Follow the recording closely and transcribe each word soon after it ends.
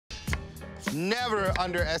Never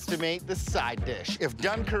underestimate the side dish. If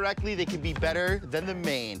done correctly, they can be better than the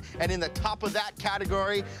main. And in the top of that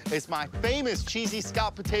category is my famous cheesy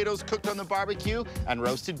scalloped potatoes cooked on the barbecue and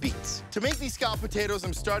roasted beets. To make these scalloped potatoes,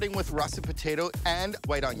 I'm starting with russet potato and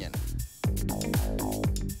white onion.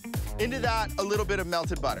 Into that, a little bit of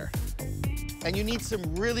melted butter. And you need some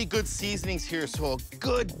really good seasonings here, so a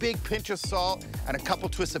good big pinch of salt and a couple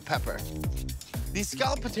twists of pepper. These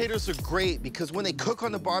scalloped potatoes are great because when they cook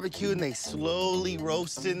on the barbecue and they slowly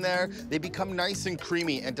roast in there, they become nice and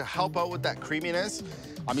creamy. And to help out with that creaminess,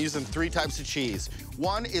 I'm using 3 types of cheese.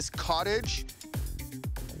 One is cottage,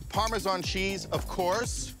 Parmesan cheese, of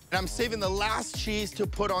course. And I'm saving the last cheese to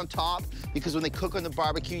put on top because when they cook on the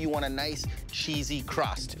barbecue, you want a nice cheesy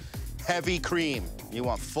crust. Heavy cream. You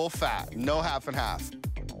want full fat, no half and half.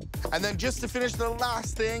 And then just to finish the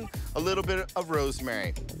last thing, a little bit of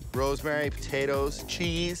rosemary. Rosemary, potatoes,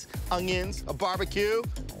 cheese, onions, a barbecue.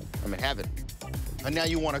 I'm in heaven. And now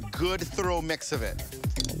you want a good, thorough mix of it.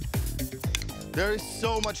 There is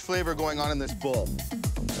so much flavor going on in this bowl.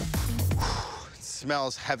 It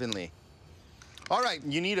smells heavenly. All right,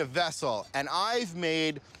 you need a vessel, and I've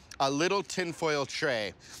made a little tinfoil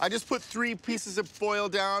tray. I just put 3 pieces of foil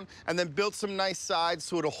down and then built some nice sides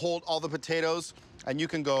so it'll hold all the potatoes, and you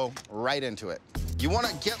can go right into it. You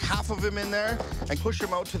wanna get half of them in there and push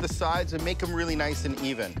them out to the sides and make them really nice and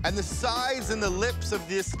even. And the sides and the lips of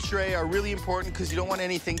this tray are really important because you don't want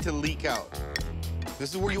anything to leak out.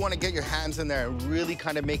 This is where you wanna get your hands in there and really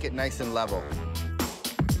kind of make it nice and level.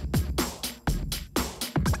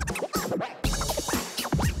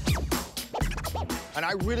 And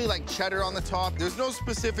I really like cheddar on the top. There's no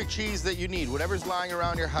specific cheese that you need. Whatever's lying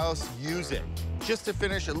around your house, use it. Just to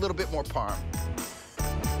finish, a little bit more parm.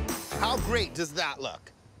 How great does that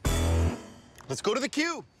look? Let's go to the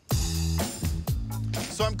queue.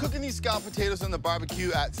 So I'm cooking these scalloped potatoes on the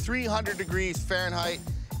barbecue at 300 degrees Fahrenheit,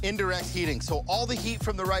 indirect heating. So all the heat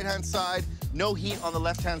from the right-hand side, no heat on the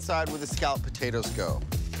left-hand side where the scalloped potatoes go.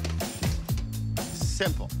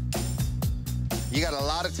 Simple. You got a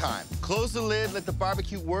lot of time. Close the lid, let the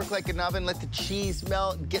barbecue work like an oven, let the cheese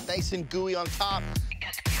melt and get nice and gooey on top.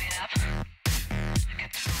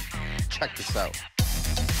 Check this out.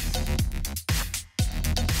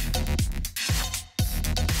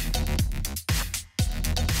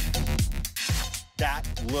 That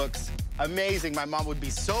looks amazing. My mom would be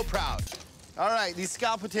so proud. All right, these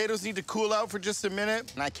scalloped potatoes need to cool out for just a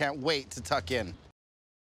minute, and I can't wait to tuck in.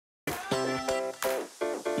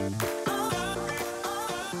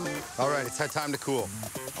 All right, it's that time to cool.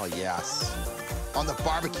 Oh, yes. On the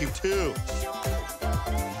barbecue, too.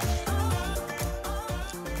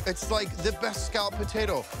 It's like the best scalloped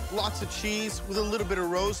potato. Lots of cheese with a little bit of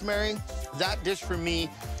rosemary. That dish for me,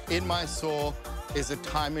 in my soul, is a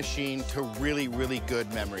time machine to really, really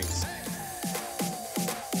good memories.